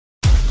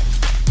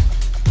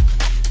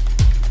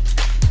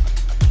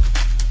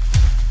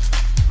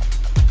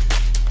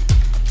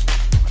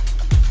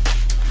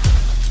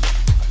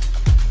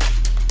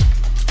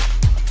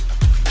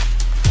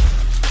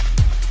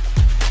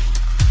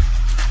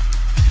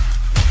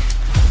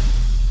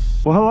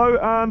Well, hello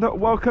and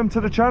welcome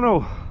to the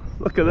channel.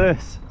 Look at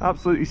this,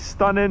 absolutely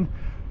stunning.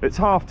 It's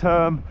half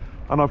term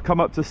and I've come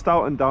up to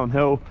Stoughton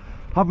Downhill.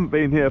 Haven't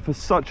been here for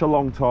such a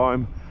long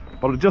time,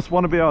 but I just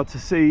want to be able to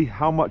see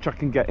how much I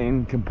can get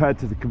in compared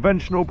to the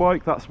conventional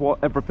bike. That's what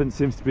everything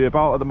seems to be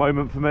about at the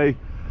moment for me.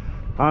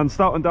 And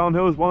Stoughton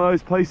Downhill is one of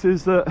those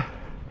places that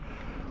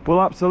will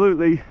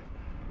absolutely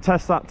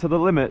test that to the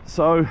limit.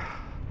 So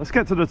let's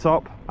get to the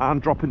top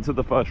and drop into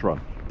the first run.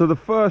 So the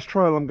first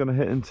trail I'm going to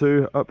hit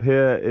into up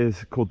here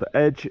is called the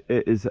Edge.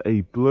 It is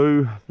a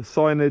blue. The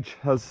signage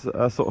has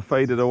sort of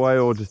faded away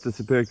or just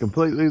disappeared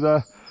completely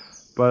there,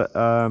 but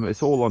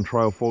it's all on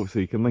trail fork, so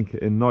you can link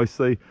it in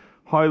nicely.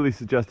 Highly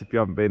suggest, if you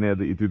haven't been here,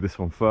 that you do this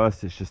one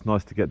first. It's just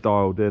nice to get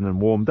dialed in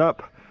and warmed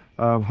up.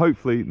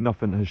 Hopefully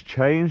nothing has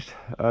changed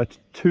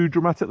too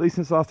dramatically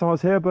since last time I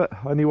was here, but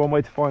only one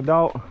way to find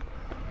out.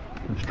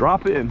 Let's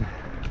drop in.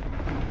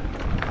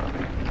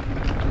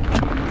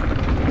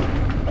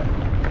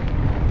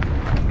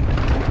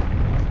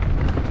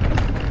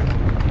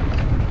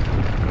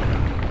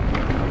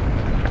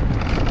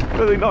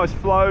 Really nice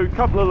flow,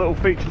 couple of little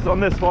features on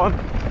this one.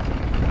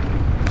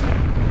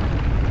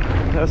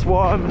 There's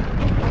one,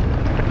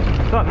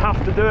 don't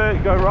have to do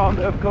it, go around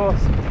it of course.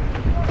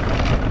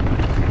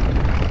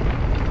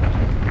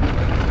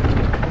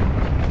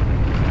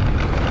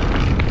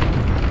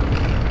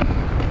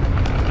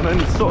 And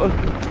then sort of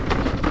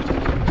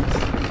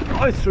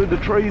slice through the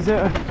trees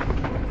here.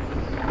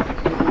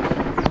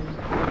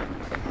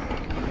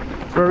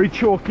 Very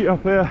chalky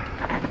up here.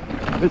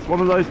 It's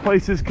one of those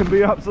places can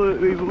be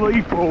absolutely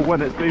lethal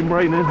when it's been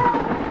raining.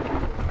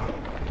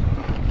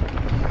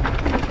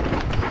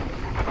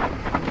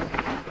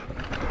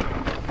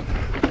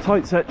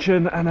 Tight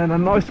section and then a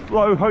nice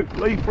flow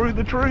hopefully through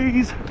the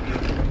trees.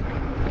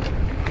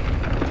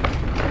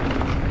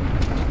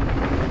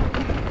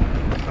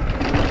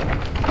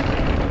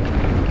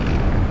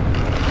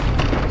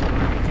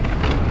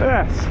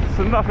 Yes,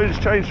 so nothing's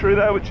changed through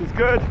there, which is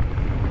good.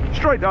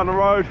 Straight down the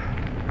road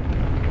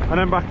and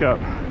then back up.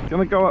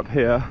 Gonna go up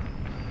here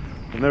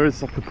and there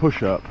is like a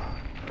push-up.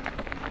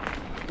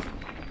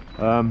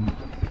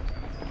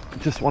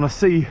 Just want to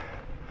see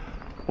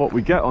what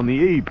we get on the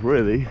eve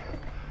really.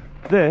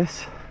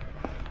 This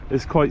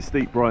is quite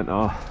steep right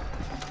now.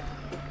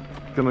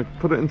 Gonna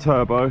put it in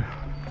turbo,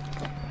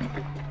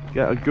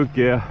 get a good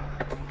gear,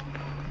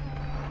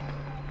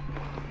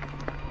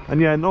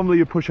 and yeah, normally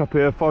you push up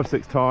here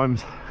 5-6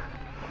 times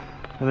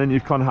and then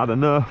you've kind of had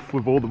enough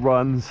with all the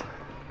runs,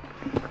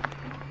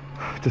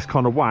 just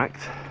kind of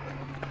whacked.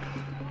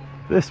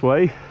 This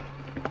way,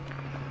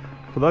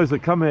 for those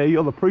that come here,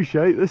 you'll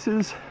appreciate this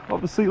is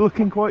obviously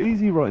looking quite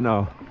easy right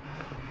now.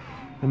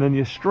 And then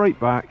you're straight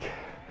back,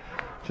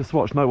 just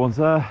watch no one's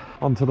there,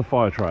 onto the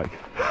fire track.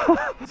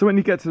 So when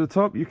you get to the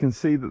top, you can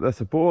see that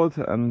there's a board,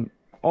 and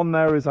on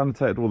there is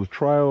annotated all the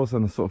trails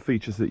and the sort of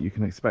features that you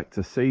can expect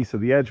to see. So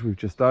the Edge we've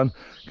just done,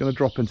 going to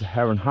drop into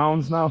Hare and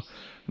Hounds now.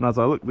 And as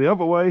I look the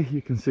other way,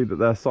 you can see that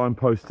they're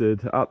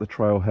signposted at the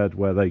trailhead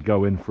where they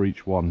go in for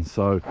each one.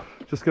 So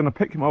just going to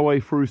pick my way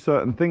through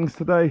certain things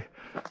today.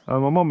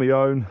 I'm on my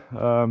own,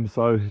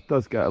 so it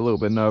does get a little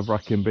bit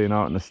nerve-wracking being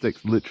out in the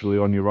sticks literally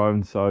on your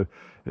own. So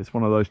it's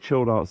one of those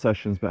chilled out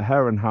sessions, but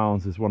Hare and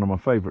Hounds is one of my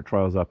favourite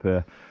trails up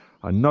here.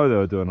 I know they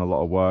were doing a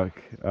lot of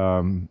work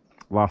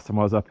last time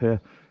I was up here.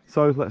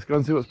 So let's go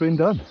and see what's been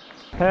done.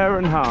 Hare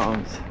and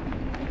Hounds.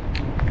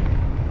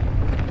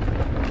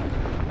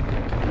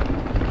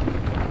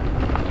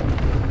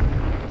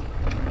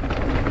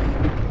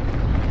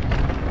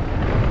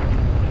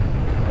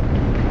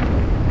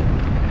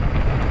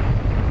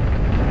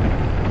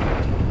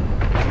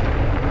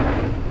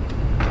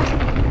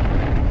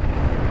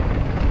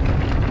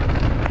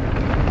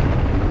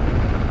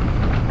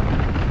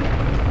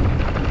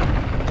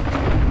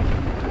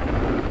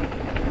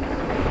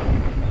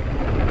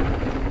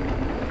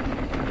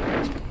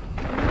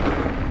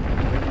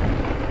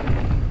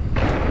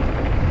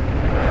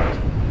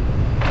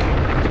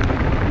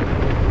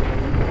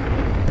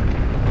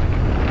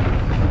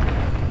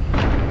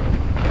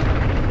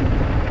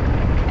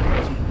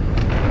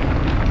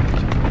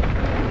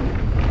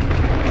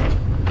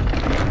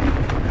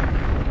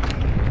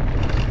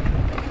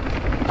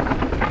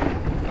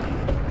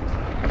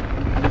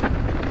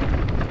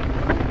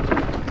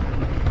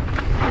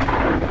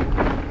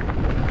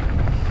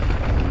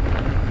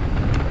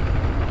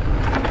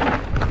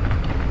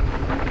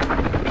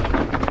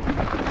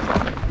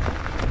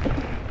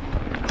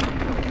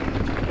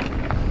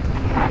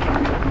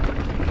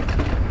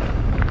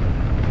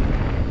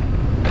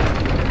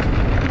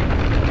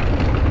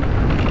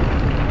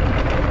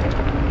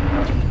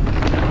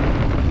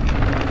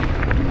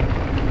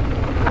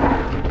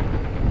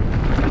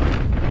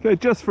 Okay,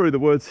 just through the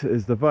woods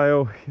is the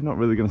Vale. You're not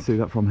really going to see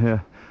that from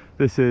here.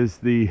 This is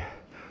the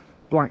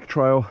black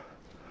trail.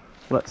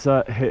 Let's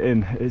hit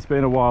in. It's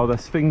been a while.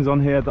 There's things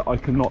on here that I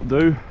cannot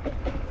do,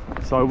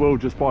 so I will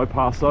just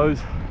bypass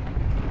those.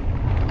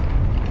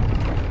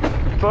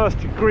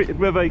 First, you're greeted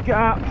with a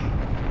gap.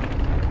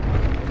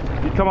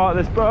 You come out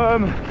of this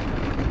berm.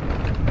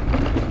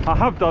 I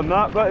have done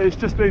that, but it's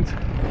just been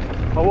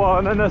Oh wow,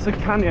 and then there's a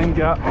canyon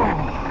gap.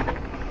 Oh,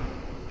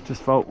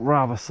 just felt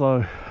rather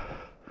slow.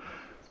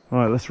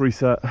 Alright, let's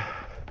reset.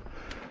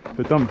 If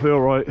it doesn't feel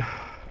right,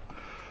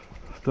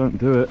 don't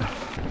do it.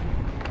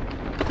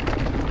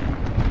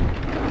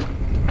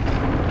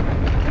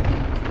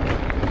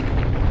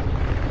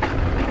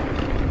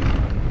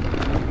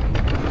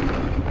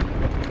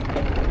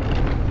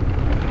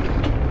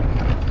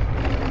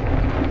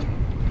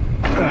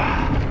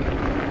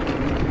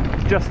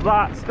 Just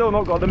that, still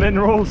not got the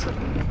minerals.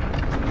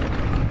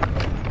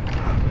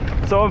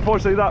 So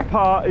unfortunately that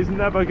part is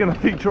never going to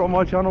feature on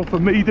my channel for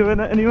me doing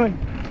it anyway.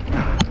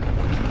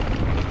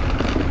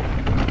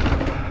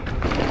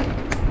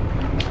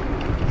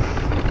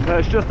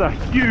 There's just a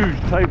huge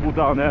table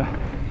down there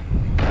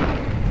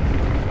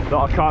that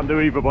I can't do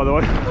either, by the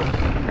way.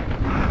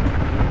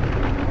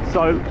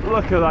 So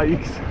look at that, you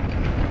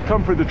can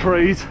come through the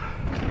trees.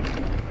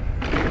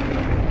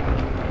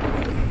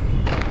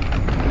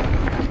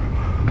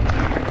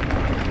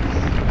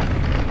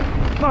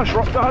 Nice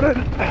rock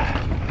garden.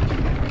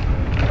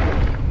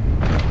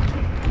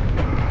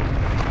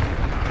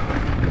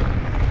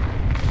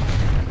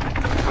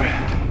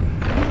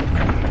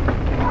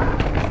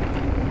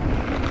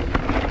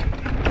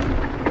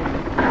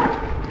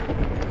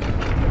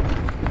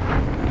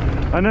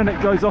 And then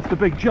it goes off the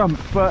big jump,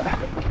 but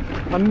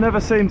I never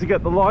seem to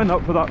get the line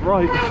up for that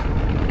right.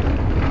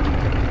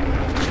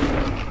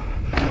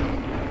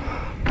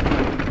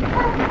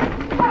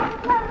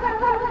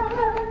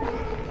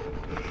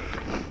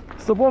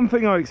 So one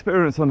thing I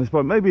experienced on this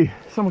bike, maybe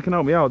someone can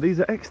help me out,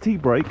 these are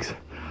XT brakes,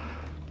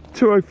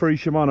 203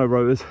 Shimano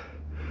rotors,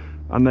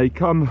 and they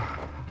come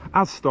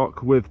as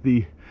stock with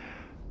the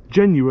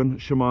genuine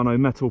Shimano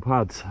metal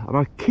pads, and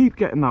I keep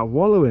getting that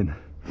wallowing.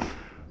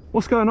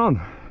 What's going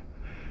on?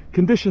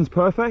 Conditions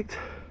perfect,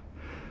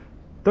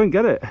 don't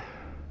get it.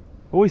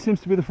 Always seems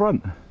to be the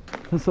front.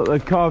 Looks like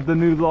they've carved a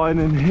new line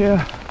in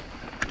here.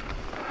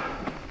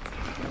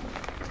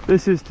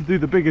 This is to do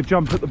the bigger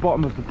jump at the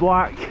bottom of the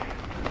black.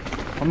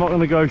 I'm not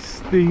going to go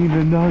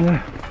steaming down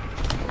there.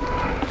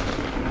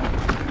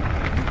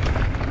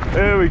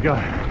 Here we go.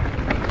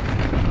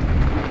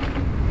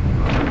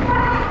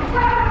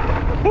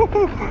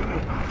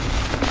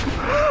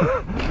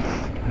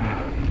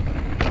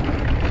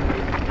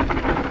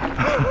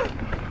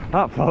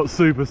 That felt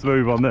super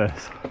smooth on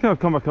this. Okay, I've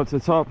come back up to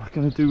the top. I'm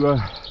going to do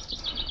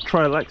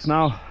Trail X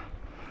now.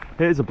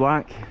 Here's a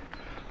black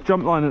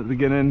jump line at the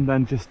beginning,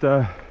 then just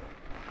I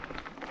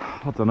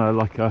don't know,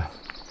 like a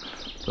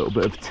little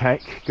bit of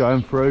tech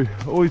going through.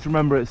 Always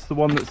remember it's the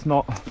one that's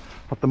not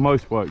had the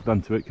most work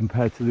done to it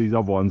compared to these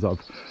other ones I've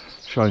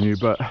shown you,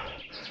 but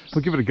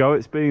we'll give it a go.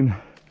 It's been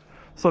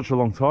such a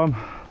long time.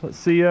 Let's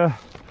see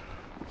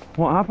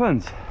what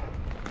happens.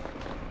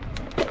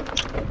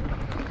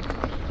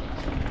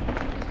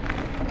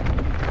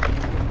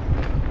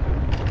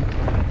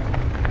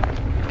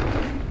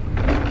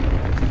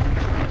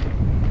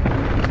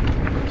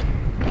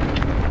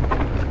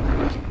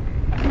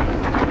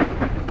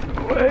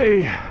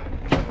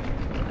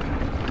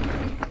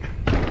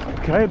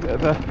 Okay, a bit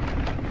of a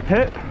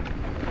hit.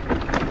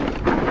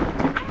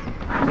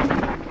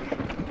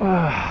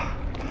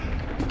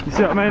 You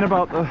see what I mean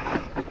about the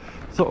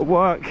sort of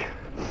work?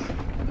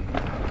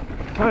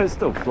 Oh, it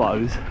still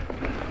flows.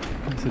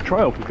 It's a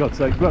trail for God's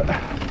sake, but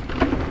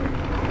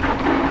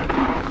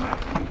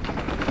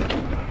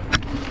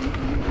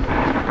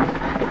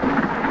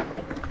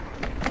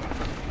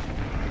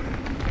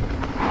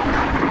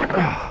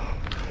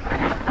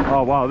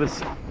oh wow,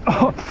 this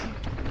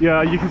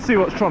yeah, you can see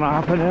what's trying to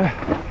happen here.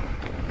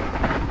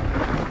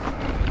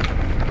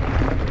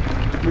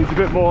 Needs a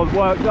bit more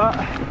work,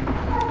 that.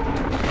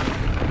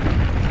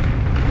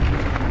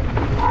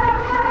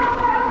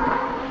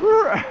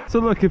 So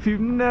look, if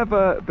you've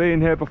never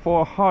been here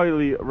before, I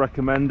highly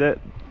recommend it.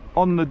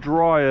 On the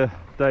drier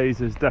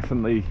days is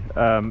definitely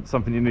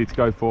something you need to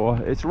go for.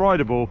 It's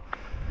rideable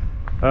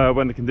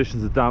when the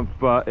conditions are damp,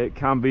 but it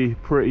can be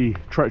pretty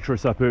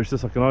treacherous up here. It's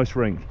just like an ice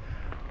rink.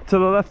 To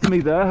the left of me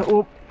there,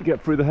 oh,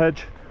 get through the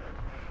hedge.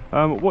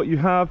 What you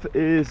have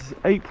is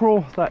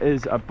April. That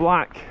is a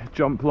black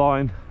jump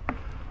line.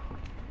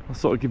 I'll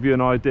sort of give you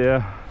an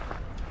idea.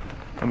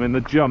 I mean,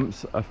 the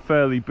jumps are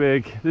fairly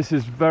big. This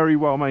is very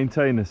well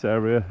maintained, this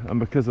area, and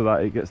because of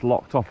that it gets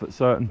locked off at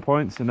certain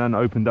points and then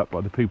opened up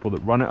by the people that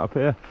run it up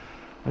here,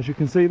 as you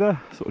can see there,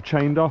 sort of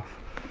chained off.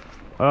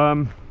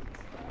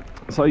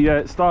 So yeah,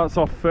 it starts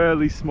off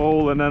fairly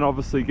small and then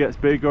obviously gets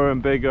bigger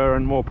and bigger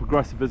and more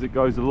progressive as it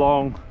goes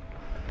along.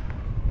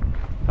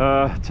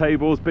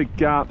 Tables, big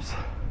gaps,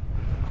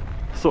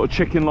 sort of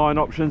chicken line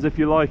options if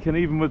you like, and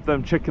even with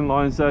them chicken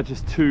lines they're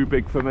just too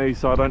big for me,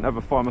 so I don't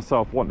ever find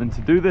myself wanting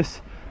to do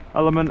this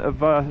element of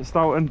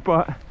Stoughton,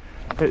 but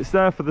it's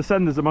there for the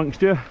senders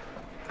amongst you,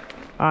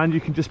 and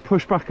you can just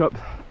push back up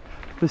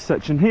this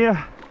section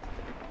here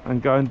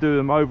and go and do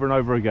them over and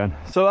over again.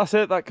 So that's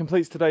it, that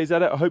completes today's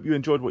edit. I hope you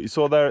enjoyed what you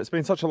saw there. It's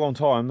been such a long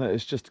time that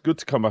it's just good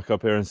to come back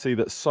up here and see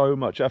that so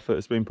much effort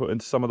has been put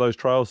into some of those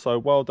trails. So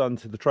well done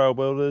to the trail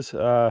builders.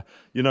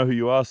 You know who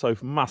you are, so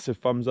massive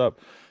thumbs up.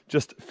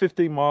 Just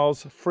 15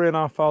 miles,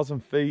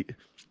 3,500 feet,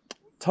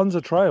 tons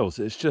of trails.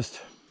 It's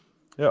just,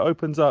 it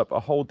opens up a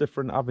whole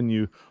different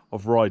avenue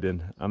of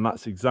riding, and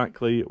that's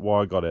exactly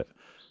why I got it,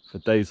 for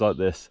days like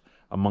this,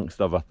 amongst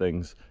other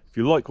things. If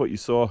you like what you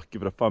saw,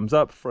 give it a thumbs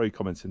up, throw your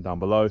comments in down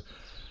below.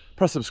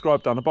 Press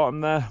subscribe down the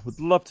bottom there. Would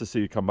love to see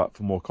you come back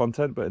for more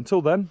content, but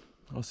until then,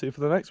 I'll see you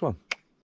for the next one.